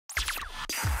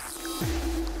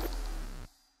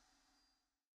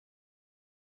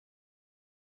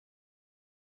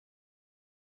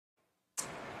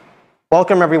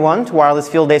Welcome everyone to Wireless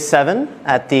Field Day 7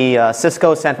 at the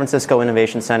Cisco San Francisco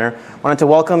Innovation Center. I wanted to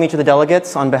welcome each of the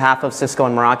delegates on behalf of Cisco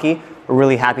and Meraki. We're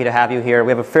really happy to have you here.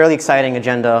 We have a fairly exciting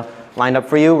agenda lined up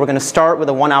for you. We're going to start with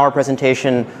a 1-hour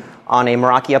presentation on a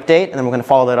Meraki update, and then we're going to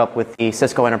follow that up with the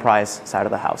Cisco Enterprise side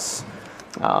of the house.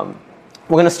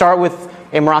 We're going to start with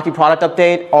a Meraki product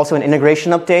update, also an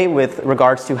integration update with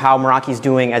regards to how Meraki is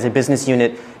doing as a business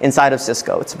unit inside of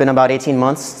Cisco. It's been about 18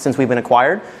 months since we've been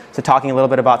acquired, so talking a little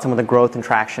bit about some of the growth and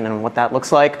traction and what that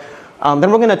looks like.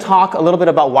 Then we're going to talk a little bit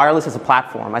about wireless as a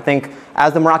platform. I think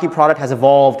as the Meraki product has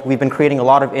evolved, we've been creating a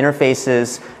lot of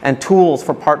interfaces and tools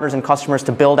for partners and customers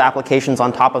to build applications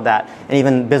on top of that, and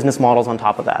even business models on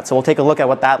top of that. So we'll take a look at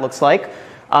what that looks like.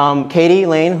 Katie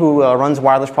Lane, who runs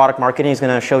wireless product marketing, is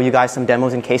going to show you guys some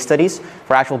demos and case studies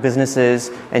for actual businesses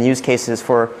and use cases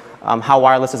for how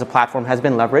wireless as a platform has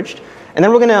been leveraged. And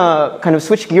then we're going to kind of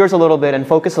switch gears a little bit and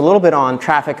focus a little bit on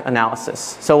traffic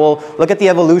analysis. So we'll look at the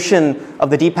evolution of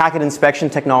the deep packet inspection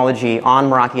technology on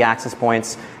Meraki access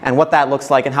points and what that looks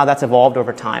like and how that's evolved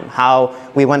over time. How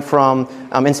we went from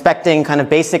inspecting kind of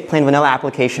basic plain vanilla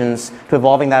applications to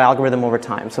evolving that algorithm over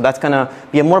time. So that's going to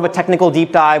be more of a technical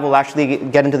deep dive. We'll actually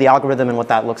get into the algorithm and what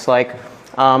that looks like.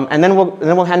 And then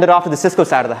we'll hand it off to the Cisco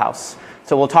side of the house.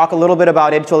 So we'll talk a little bit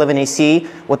about 802.11ac,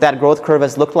 what that growth curve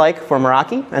has looked like for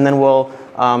Meraki, and then we'll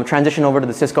transition over to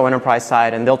the Cisco Enterprise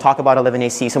side, and they'll talk about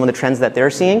 11ac, some of the trends that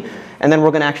they're seeing, and then we're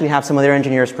going to actually have some of their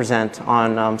engineers present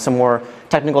on some more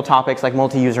technical topics like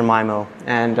multi-user MIMO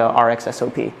and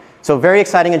RxSOP. So very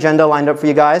exciting agenda lined up for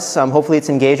you guys. Hopefully it's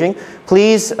engaging.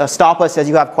 Please stop us as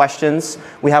you have questions.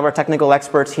 We have our technical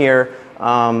experts here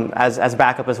as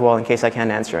backup as well in case I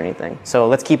can't answer anything. So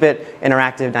let's keep it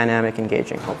interactive, dynamic,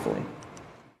 engaging, hopefully.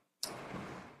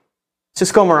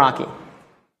 Cisco Meraki.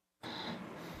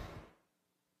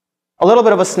 A little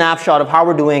bit of a snapshot of how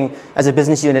we're doing as a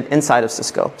business unit inside of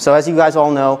Cisco. So as you guys all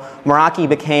know, Meraki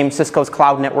became Cisco's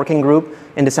cloud networking group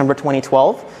in December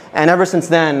 2012. And ever since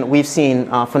then, we've seen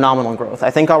phenomenal growth.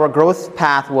 I think our growth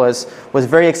path was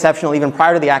very exceptional even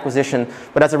prior to the acquisition.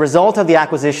 But as a result of the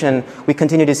acquisition, we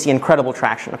continue to see incredible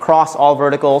traction. Across all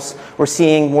verticals, we're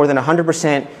seeing more than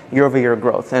 100% year-over-year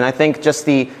growth. And I think just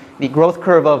the growth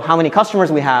curve of how many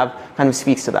customers we have kind of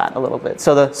speaks to that a little bit.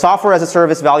 So the software as a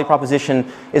service value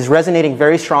proposition is resonating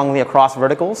very strongly across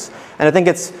verticals. And I think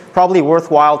it's probably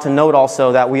worthwhile to note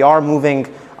also that we are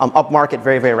moving up market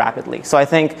very, very rapidly. So I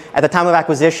think at the time of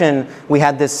acquisition, we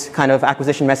had this kind of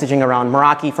acquisition messaging around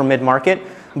Meraki for mid-market.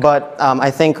 But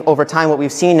I think over time what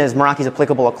we've seen is Meraki is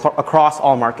applicable across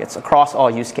all markets, across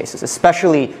all use cases,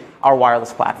 especially our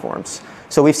wireless platforms.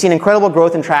 So we've seen incredible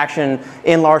growth and traction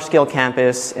in large-scale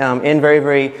campus, in very,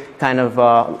 very kind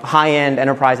of high-end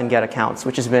enterprise and get accounts,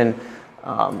 which has been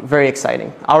very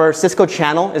exciting. Our Cisco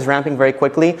channel is ramping very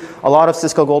quickly. A lot of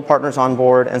Cisco Gold partners on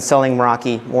board and selling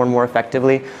Meraki more and more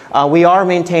effectively. We are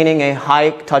maintaining a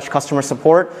high-touch customer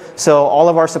support. So all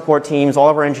of our support teams, all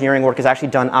of our engineering work is actually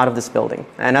done out of this building.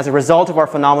 And as a result of our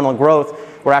phenomenal growth,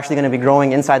 we're actually going to be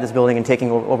growing inside this building and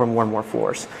taking over more and more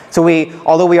floors. So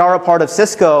although we are a part of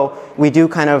Cisco, we do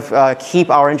kind of keep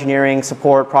our engineering,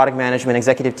 support, product management,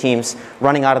 executive teams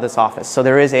running out of this office. So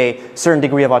there is a certain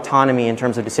degree of autonomy in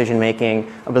terms of decision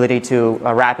making, ability to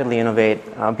rapidly innovate,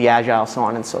 be agile, so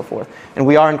on and so forth. And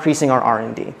we are increasing our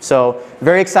R&D. So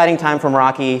very exciting time for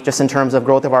Meraki just in terms of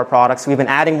growth of our products. We've been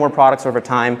adding more products over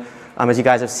time, as you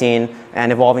guys have seen,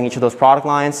 and evolving each of those product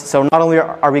lines. So not only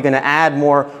are we going to add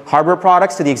more hardware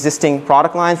products to the existing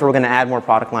product lines, but we're going to add more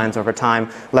product lines over time,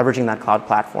 leveraging that cloud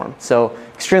platform. So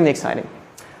extremely exciting.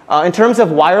 In terms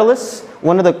of wireless,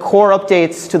 one of the core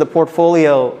updates to the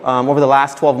portfolio over the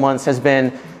last 12 months has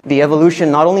been the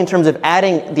evolution, not only in terms of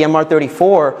adding the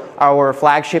MR34, our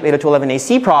flagship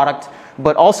 802.11ac product,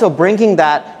 but also bringing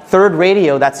that third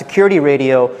radio, that security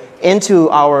radio, into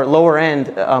our lower end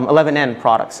 11N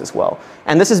products as well.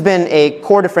 And this has been a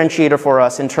core differentiator for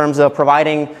us in terms of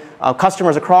providing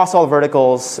customers across all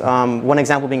verticals, one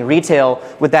example being retail,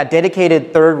 with that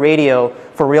dedicated third radio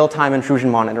for real-time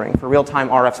intrusion monitoring, for real-time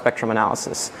RF spectrum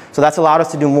analysis. So that's allowed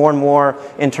us to do more and more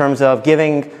in terms of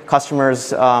giving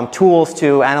customers tools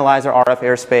to analyze our RF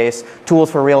airspace, tools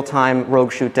for real-time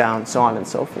rogue shoot down, so on and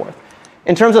so forth.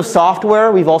 In terms of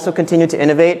software, we've also continued to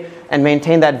innovate and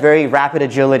maintain that very rapid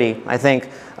agility. I think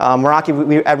at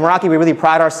Meraki, we really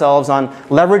pride ourselves on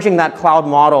leveraging that cloud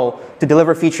model to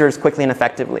deliver features quickly and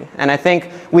effectively. And I think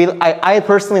I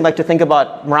personally like to think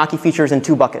about Meraki features in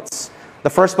two buckets. The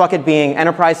first bucket being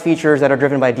enterprise features that are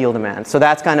driven by deal demand. So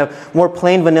that's kind of more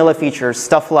plain vanilla features,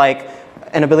 stuff like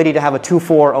an ability to have a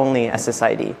 2.4 only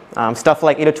SSID. Stuff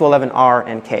like 802.11r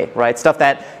and K, right? Stuff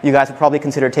that you guys would probably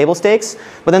consider table stakes.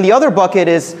 But then the other bucket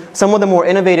is some of the more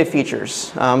innovative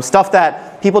features, stuff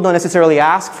that people don't necessarily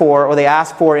ask for, or they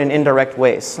ask for in indirect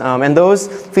ways. And those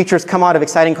features come out of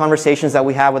exciting conversations that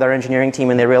we have with our engineering team,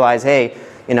 and they realize, hey,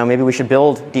 maybe we should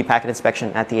build deep packet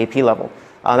inspection at the AP level.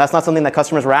 That's not something that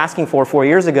customers were asking for 4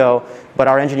 years ago, but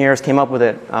our engineers came up with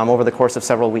it over the course of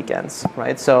several weekends,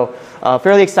 right? So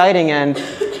fairly exciting. And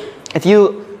if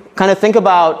you kind of think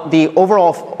about the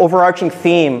overall overarching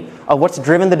theme of what's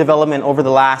driven the development over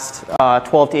the last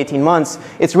 12 to 18 months,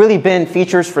 it's really been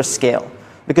features for scale.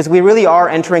 Because we really are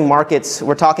entering markets.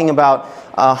 We're talking about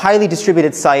highly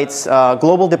distributed sites,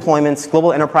 global deployments,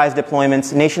 global enterprise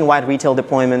deployments, nationwide retail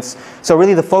deployments. So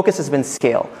really the focus has been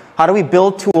scale. How do we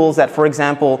build tools that, for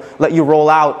example, let you roll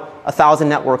out 1,000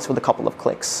 networks with a couple of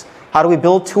clicks? How do we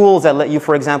build tools that let you,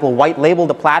 for example, white label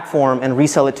the platform and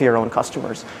resell it to your own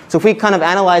customers? So if we kind of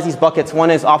analyze these buckets,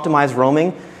 one is optimized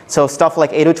roaming. So stuff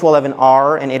like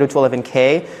 802.11r and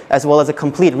 802.11k, as well as a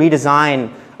complete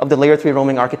redesign of the layer 3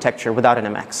 roaming architecture without an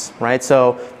MX, right?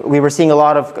 So we were seeing a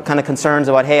lot of kind of concerns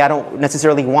about, hey, I don't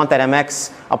necessarily want that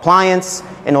MX appliance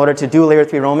in order to do layer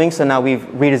 3 roaming, so now we've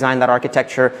redesigned that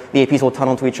architecture. The APs will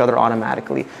tunnel to each other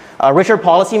automatically. Richer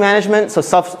policy management, so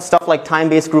stuff like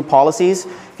time-based group policies.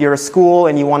 If you're a school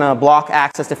and you want to block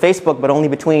access to Facebook, but only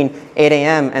between 8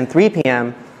 a.m. and 3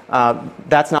 p.m.,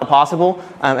 that's not possible,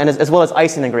 and as well as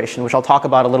ICE integration, which I'll talk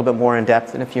about a little bit more in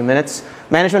depth in a few minutes.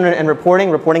 Management and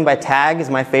reporting by tag is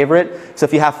my favorite. So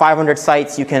if you have 500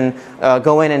 sites, you can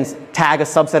go in and tag a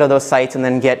subset of those sites and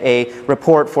then get a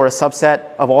report for a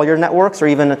subset of all your networks, or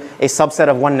even a subset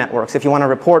of one network. So if you want to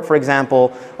report, for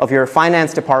example, of your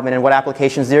finance department and what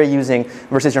applications they're using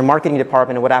versus your marketing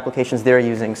department and what applications they're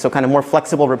using. So kind of more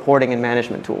flexible reporting and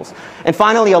management tools. And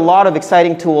finally, a lot of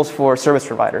exciting tools for service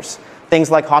providers. Things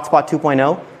like Hotspot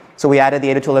 2.0, so we added the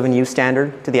 802.11u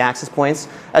standard to the access points,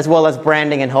 as well as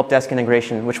branding and help desk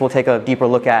integration, which we'll take a deeper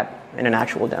look at in an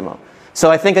actual demo.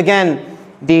 So I think, again,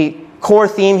 the core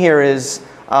theme here is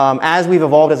as we've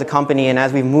evolved as a company and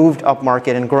as we've moved up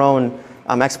market and grown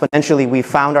exponentially, we've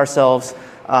found ourselves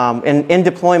in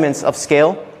deployments of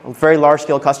scale, very large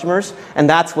scale customers, and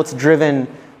that's what's driven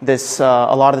this, a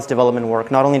lot of this development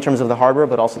work, not only in terms of the hardware,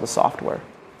 but also the software.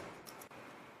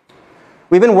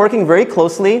 We've been working very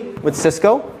closely with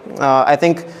Cisco. I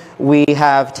think we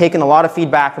have taken a lot of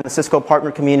feedback from the Cisco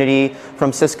partner community,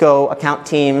 from Cisco account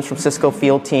teams, from Cisco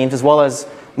field teams, as well as,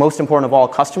 most important of all,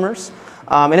 customers.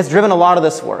 And it's driven a lot of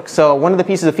this work. So one of the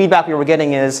pieces of feedback we were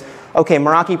getting is, okay,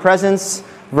 Meraki presence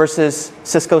versus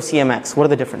Cisco CMX. What are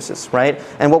the differences, right?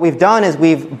 And what we've done is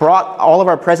we've brought all of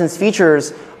our presence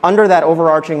features under that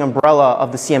overarching umbrella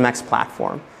of the CMX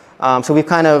platform. So we've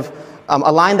kind of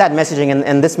align that messaging,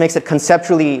 and this makes it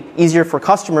conceptually easier for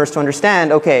customers to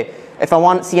understand, okay, if I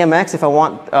want CMX, if I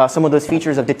want some of those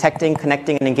features of detecting,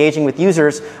 connecting, and engaging with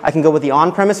users, I can go with the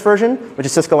on-premise version, which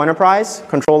is Cisco Enterprise,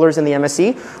 controllers in the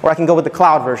MSC, or I can go with the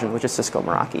cloud version, which is Cisco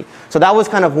Meraki. So that was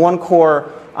kind of one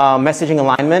core messaging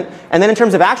alignment. And then in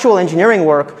terms of actual engineering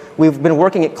work, we've been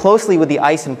working it closely with the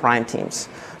ICE and Prime teams.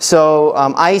 So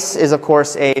ICE is, of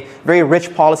course, a very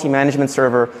rich policy management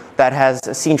server that has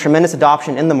seen tremendous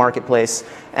adoption in the marketplace.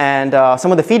 And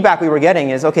some of the feedback we were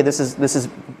getting is, okay,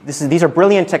 these are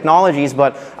brilliant technologies,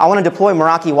 but I want to deploy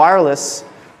Meraki wireless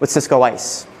with Cisco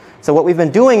ICE. So what we've been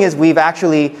doing is we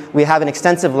have an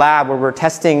extensive lab where we're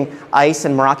testing ICE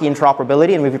and Meraki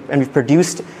interoperability, and we've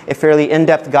produced a fairly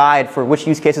in-depth guide for which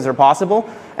use cases are possible.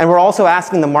 And we're also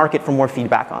asking the market for more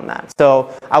feedback on that.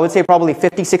 So I would say probably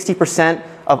 50–60%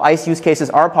 of ICE use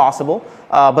cases are possible,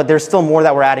 but there's still more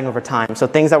that we're adding over time. So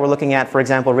things that we're looking at, for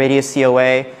example, radius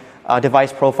COA,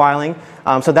 device profiling.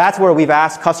 So that's where we've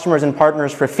asked customers and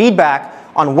partners for feedback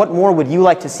on what more would you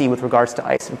like to see with regards to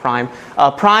ICE and Prime.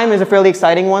 Prime is a fairly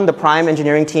exciting one. The Prime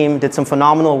engineering team did some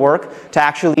phenomenal work to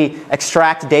actually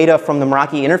extract data from the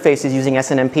Meraki interfaces using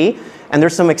SNMP. And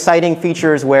there's some exciting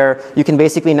features where you can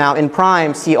basically now in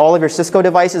Prime see all of your Cisco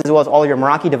devices as well as all of your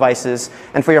Meraki devices.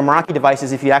 And for your Meraki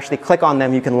devices, if you actually click on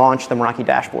them, you can launch the Meraki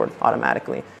dashboard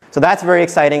automatically. So that's very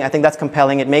exciting. I think that's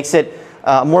compelling. It makes it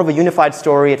more of a unified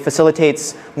story. It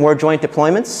facilitates more joint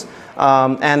deployments.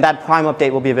 And that Prime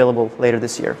update will be available later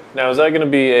this year. Now, is that going to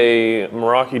be a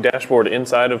Meraki dashboard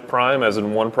inside of Prime as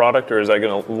in one product, or is that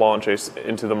going to launch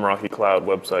into the Meraki Cloud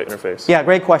website interface? Yeah,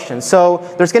 great question. So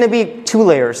there's going to be two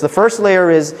layers. The first layer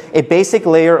is a basic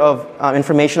layer of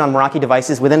information on Meraki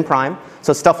devices within Prime.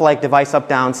 So stuff like device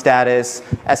up-down status,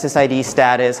 SSID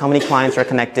status, how many clients are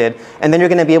connected. And then you're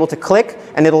going to be able to click,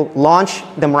 and it'll launch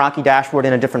the Meraki dashboard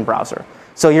in a different browser.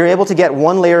 So you're able to get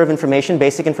one layer of information,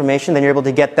 basic information, then you're able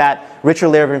to get that richer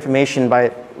layer of information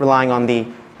by relying on the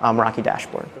Meraki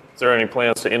dashboard. Is there any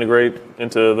plans to integrate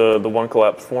into the One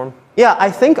Collapse form? Yeah, I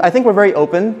think we're very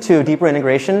open to deeper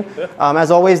integration. Yeah.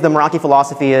 As always, the Meraki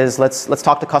philosophy is let's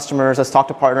talk to customers, let's talk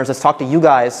to partners, let's talk to you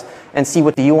guys and see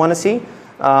what do you want to see.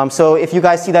 So if you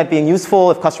guys see that being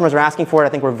useful, if customers are asking for it, I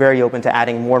think we're very open to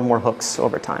adding more and more hooks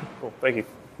over time. Cool. Thank you.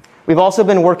 We've also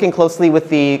been working closely with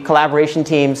the collaboration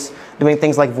teams, doing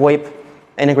things like VoIP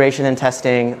integration and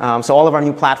testing. So all of our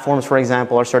new platforms, for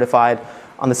example, are certified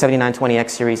on the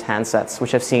 7920X series handsets,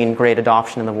 which have seen great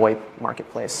adoption in the VoIP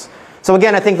marketplace. So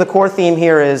again, I think the core theme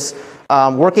here is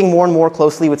working more and more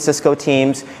closely with Cisco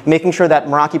teams, making sure that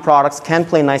Meraki products can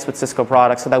play nice with Cisco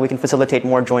products so that we can facilitate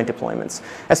more joint deployments,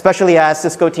 especially as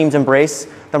Cisco teams embrace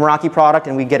the Meraki product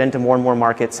and we get into more and more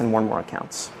markets and more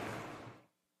accounts.